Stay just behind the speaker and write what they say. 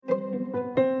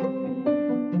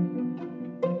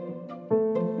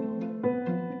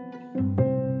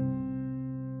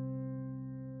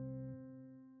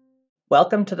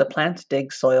Welcome to the Plants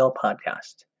Dig Soil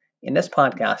podcast. In this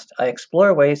podcast, I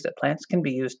explore ways that plants can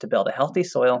be used to build a healthy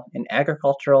soil in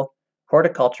agricultural,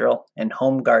 horticultural, and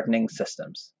home gardening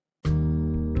systems.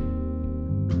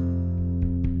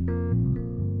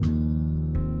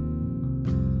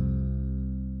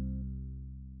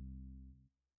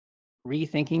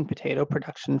 Rethinking potato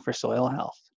production for soil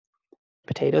health.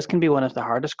 Potatoes can be one of the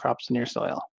hardest crops in your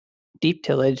soil. Deep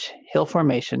tillage, hill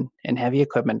formation, and heavy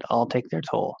equipment all take their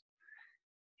toll.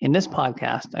 In this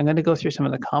podcast, I'm going to go through some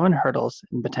of the common hurdles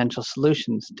and potential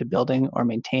solutions to building or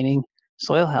maintaining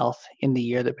soil health in the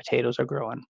year that potatoes are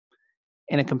growing.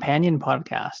 In a companion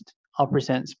podcast, I'll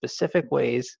present specific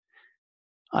ways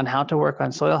on how to work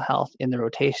on soil health in the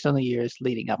rotational years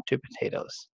leading up to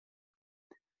potatoes.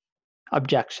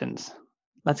 Objections.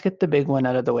 Let's get the big one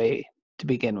out of the way to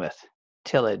begin with.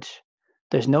 Tillage.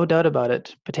 There's no doubt about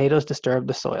it, potatoes disturb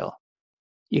the soil.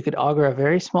 You could auger a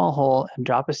very small hole and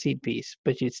drop a seed piece,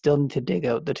 but you'd still need to dig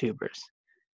out the tubers.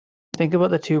 Think about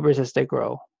the tubers as they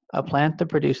grow. A plant that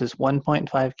produces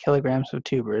 1.5 kilograms of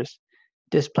tubers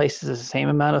displaces the same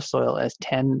amount of soil as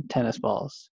 10 tennis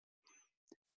balls.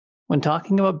 When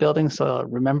talking about building soil,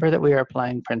 remember that we are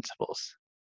applying principles.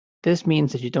 This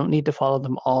means that you don't need to follow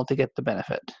them all to get the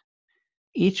benefit.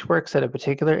 Each works at a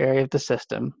particular area of the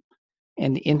system,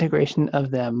 and the integration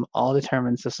of them all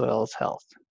determines the soil's health.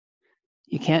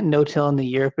 You can't no-till in the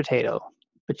year of potato,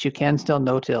 but you can still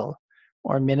no-till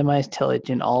or minimize tillage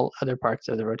in all other parts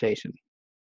of the rotation.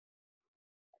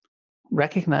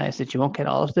 Recognize that you won't get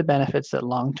all of the benefits that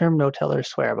long-term no-tillers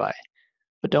swear by,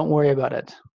 but don't worry about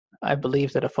it. I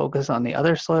believe that a focus on the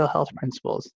other soil health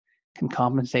principles can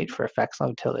compensate for effects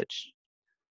of tillage.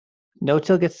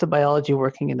 No-till gets the biology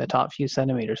working in the top few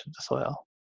centimeters of the soil,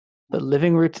 but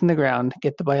living roots in the ground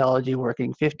get the biology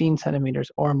working 15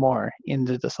 centimeters or more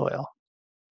into the soil.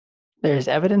 There is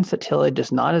evidence that tillage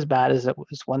is not as bad as it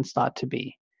was once thought to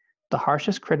be. The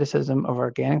harshest criticism of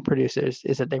organic producers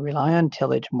is that they rely on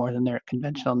tillage more than their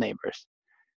conventional neighbors.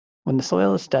 When the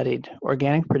soil is studied,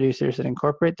 organic producers that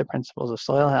incorporate the principles of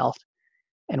soil health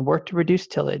and work to reduce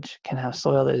tillage can have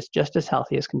soil that is just as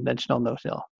healthy as conventional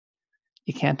no-till.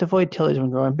 You can't avoid tillage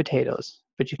when growing potatoes,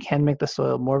 but you can make the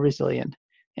soil more resilient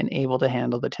and able to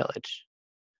handle the tillage.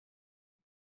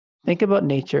 Think about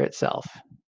nature itself.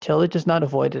 Tillage is not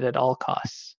avoided at all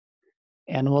costs.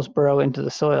 Animals burrow into the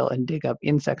soil and dig up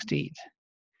insects to eat.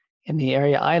 In the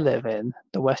area I live in,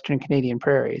 the Western Canadian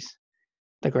prairies,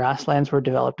 the grasslands were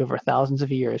developed over thousands of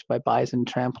years by bison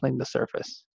trampling the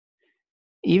surface.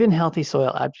 Even healthy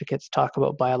soil advocates talk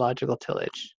about biological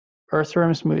tillage.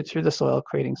 Earthworms move through the soil,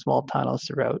 creating small tunnels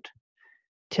throughout.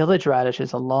 Tillage radish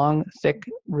is a long, thick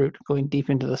root going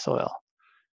deep into the soil.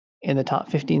 In the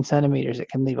top 15 centimeters, it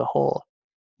can leave a hole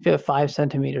 5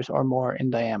 centimeters or more in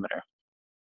diameter.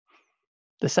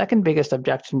 The second biggest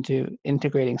objection to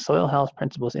integrating soil health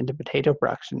principles into potato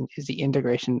production is the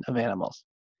integration of animals.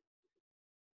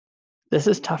 This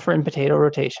is tougher in potato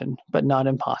rotation, but not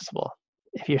impossible.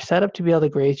 If you're set up to be able to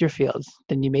graze your fields,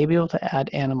 then you may be able to add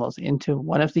animals into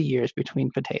one of the years between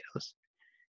potatoes.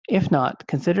 If not,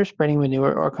 consider spreading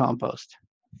manure or compost.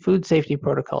 Food safety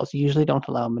protocols usually don't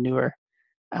allow manure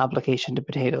application to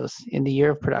potatoes in the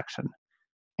year of production,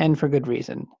 and for good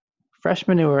reason. Fresh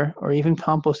manure, or even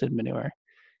composted manure,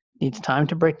 needs time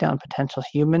to break down potential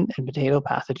human and potato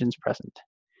pathogens present.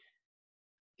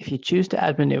 If you choose to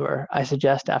add manure, I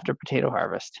suggest after potato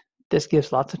harvest. This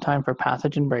gives lots of time for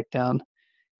pathogen breakdown,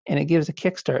 and it gives a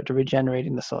kickstart to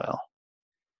regenerating the soil.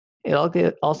 It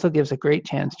also gives a great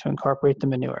chance to incorporate the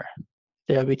manure.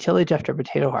 There will be tillage after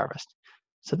potato harvest,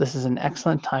 so this is an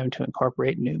excellent time to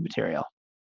incorporate new material.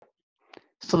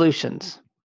 Solutions.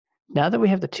 Now that we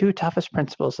have the two toughest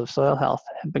principles of soil health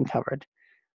have been covered,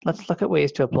 let's look at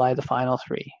ways to apply the final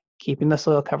three: keeping the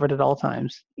soil covered at all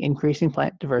times, increasing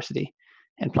plant diversity,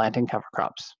 and planting cover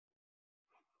crops.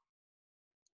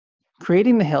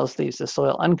 Creating the hills leaves the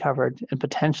soil uncovered and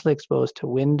potentially exposed to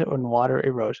wind and water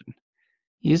erosion.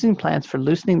 Using plants for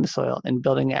loosening the soil and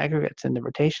building aggregates in the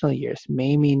rotational years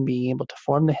may mean being able to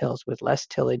form the hills with less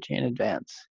tillage in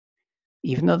advance.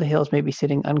 Even though the hills may be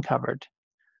sitting uncovered,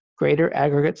 greater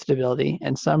aggregate stability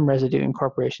and some residue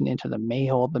incorporation into them may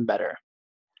hold them better.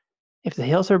 If the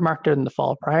hills are marked out in the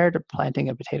fall prior to planting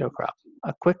a potato crop,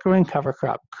 a quick-growing cover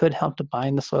crop could help to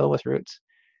bind the soil with roots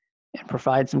and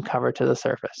provide some cover to the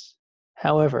surface.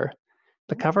 However,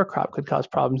 the cover crop could cause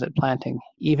problems at planting,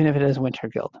 even if it is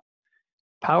winter-killed.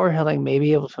 Power hilling may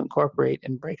be able to incorporate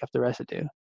and break up the residue,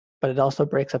 but it also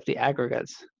breaks up the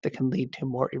aggregates that can lead to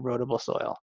more erodible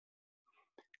soil.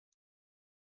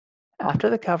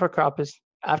 After the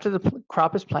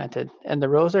crop is planted and the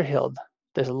rows are hilled,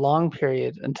 there's a long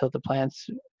period until the plants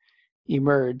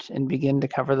emerge and begin to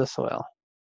cover the soil.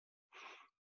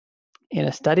 In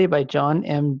a study by John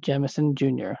M. Jemison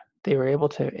Jr., they were able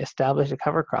to establish a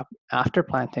cover crop after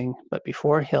planting but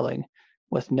before hilling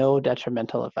with no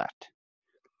detrimental effect.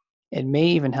 It may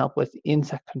even help with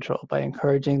insect control by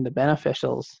encouraging the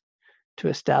beneficials to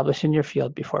establish in your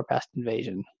field before pest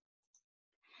invasion.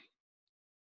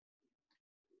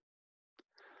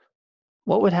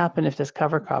 What would happen if this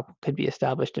cover crop could be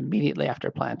established immediately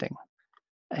after planting?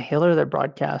 A hiller that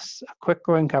broadcasts a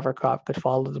quick-growing cover crop could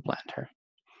follow the planter.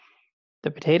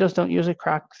 The potatoes don't usually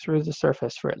crack through the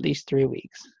surface for at least 3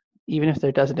 weeks. Even if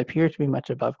there doesn't appear to be much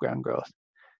above ground growth,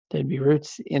 there'd be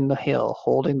roots in the hill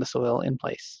holding the soil in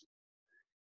place.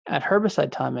 At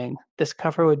herbicide timing, this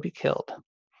cover would be killed,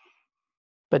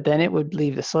 but then it would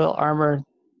leave the soil armor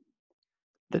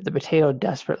that the potato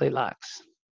desperately lacks.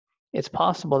 It's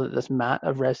possible that this mat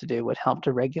of residue would help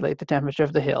to regulate the temperature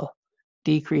of the hill,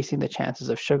 decreasing the chances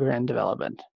of sugar end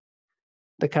development.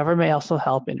 The cover may also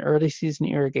help in early season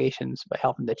irrigations by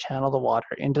helping to channel the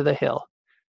water into the hill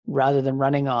rather than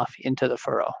running off into the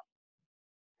furrow.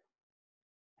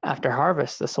 After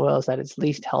harvest, the soil is at its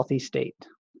least healthy state.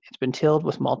 It's been tilled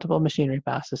with multiple machinery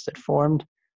passes that formed,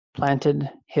 planted,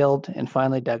 hilled, and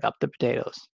finally dug up the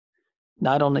potatoes.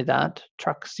 Not only that,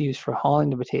 trucks used for hauling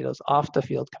the potatoes off the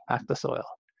field compact the soil.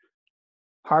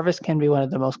 Harvest can be one of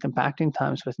the most compacting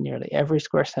times, with nearly every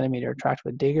square centimeter tracked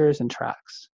with diggers and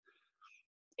tracks.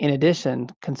 In addition,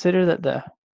 consider that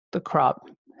the crop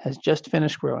has just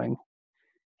finished growing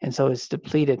and so it's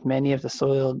depleted many of the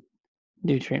soil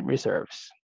nutrient reserves.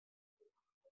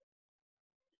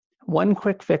 One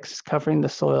quick fix is covering the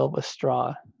soil with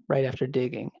straw right after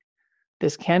digging.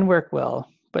 This can work well,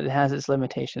 but it has its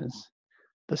limitations.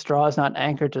 The straw is not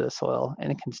anchored to the soil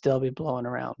and it can still be blown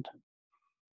around.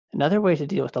 Another way to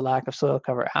deal with the lack of soil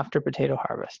cover after potato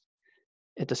harvest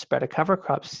is to spread a cover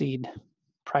crop seed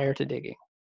prior to digging.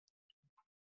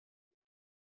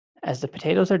 As the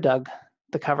potatoes are dug,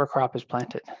 the cover crop is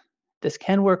planted. This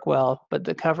can work well, but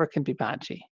the cover can be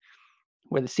patchy.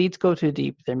 Where the seeds go too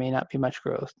deep, there may not be much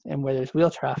growth, and where there's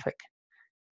wheel traffic,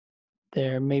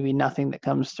 there may be nothing that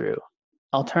comes through.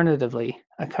 Alternatively,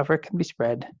 a cover can be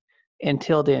spread and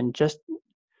tilled in just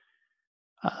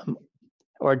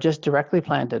directly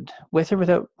planted, with or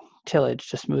without tillage,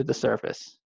 to smooth the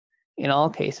surface. In all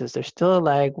cases, there's still a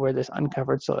lag where there's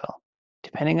uncovered soil.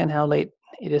 Depending on how late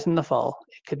it is in the fall,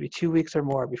 it could be 2 weeks or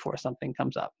more before something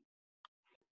comes up.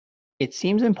 It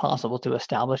seems impossible to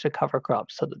establish a cover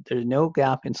crop so that there's no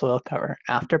gap in soil cover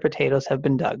after potatoes have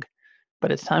been dug,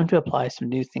 but it's time to apply some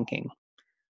new thinking.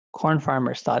 Corn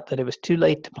farmers thought that it was too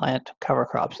late to plant cover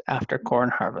crops after corn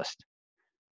harvest.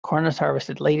 Corn is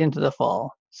harvested late into the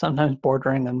fall, sometimes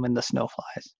bordering on when the snow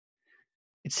flies.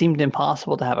 It seemed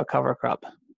impossible to have a cover crop,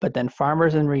 but then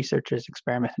farmers and researchers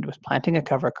experimented with planting a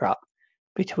cover crop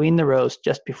between the rows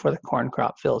just before the corn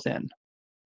crop fills in.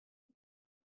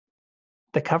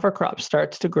 The cover crop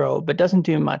starts to grow, but doesn't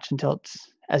do much until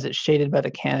it's shaded by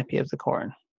the canopy of the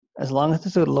corn. As long as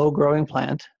it's a low-growing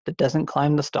plant that doesn't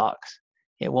climb the stalks,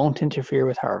 it won't interfere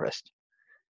with harvest.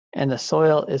 And the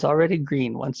soil is already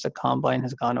green once the combine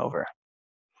has gone over.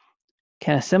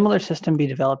 Can a similar system be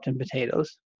developed in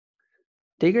potatoes?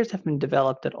 Diggers have been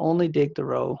developed that only dig the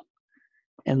row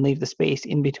and leave the space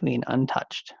in between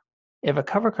untouched. If a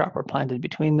cover crop were planted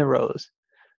between the rows,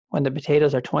 when the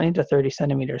potatoes are 20 to 30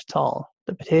 centimeters tall,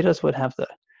 the potatoes would have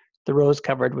the rows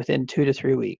covered within 2 to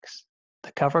 3 weeks.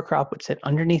 The cover crop would sit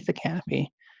underneath the canopy,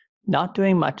 not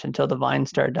doing much until the vines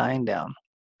start dying down.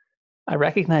 I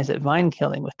recognize that vine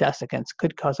killing with desiccants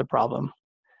could cause a problem,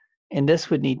 and this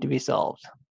would need to be solved.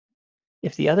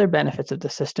 If the other benefits of the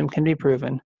system can be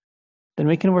proven, then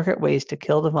we can work out ways to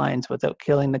kill the vines without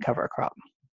killing the cover crop.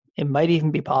 It might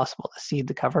even be possible to seed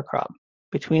the cover crop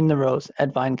between the rows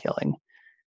at vine killing,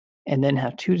 and then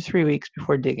have 2 to 3 weeks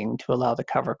before digging to allow the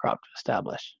cover crop to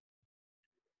establish.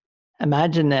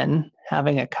 Imagine then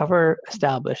having a cover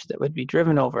established that would be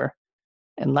driven over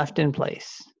and left in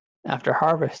place. After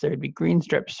harvest, there would be green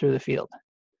strips through the field.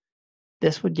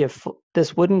 This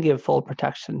wouldn't give full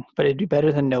protection, but it'd be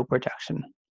better than no protection.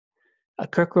 A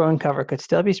quick-growing cover could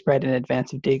still be spread in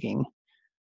advance of digging,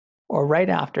 or right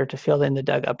after to fill in the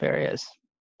dug-up areas.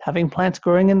 Having plants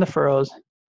growing in the furrows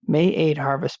may aid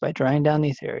harvest by drying down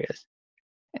these areas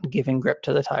and giving grip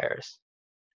to the tires.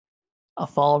 A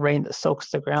fall rain that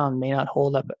soaks the ground may not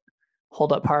hold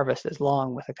up harvest as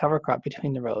long with a cover crop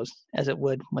between the rows as it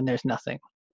would when there's nothing.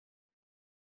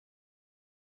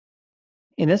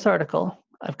 In this article,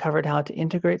 I've covered how to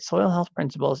integrate soil health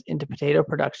principles into potato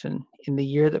production in the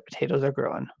year that potatoes are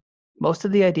growing. Most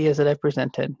of the ideas that I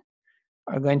presented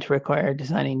are going to require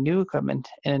designing new equipment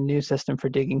and a new system for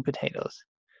digging potatoes.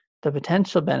 The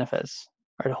potential benefits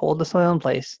are to hold the soil in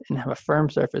place and have a firm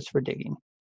surface for digging,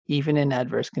 even in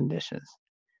adverse conditions.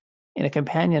 In a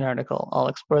companion article, I'll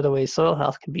explore the ways soil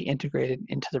health can be integrated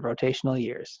into the rotational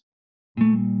years.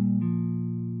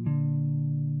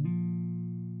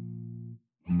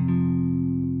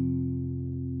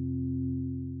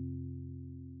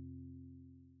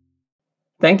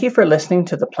 Thank you for listening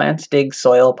to the Plants Dig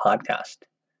Soil podcast.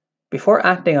 Before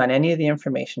acting on any of the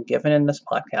information given in this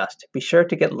podcast, be sure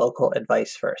to get local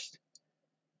advice first.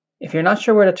 If you're not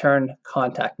sure where to turn,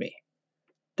 contact me.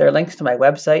 There are links to my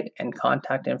website and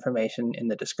contact information in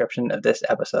the description of this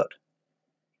episode.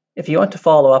 If you want to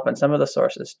follow up on some of the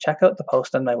sources, check out the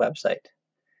post on my website.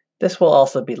 This will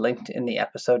also be linked in the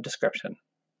episode description.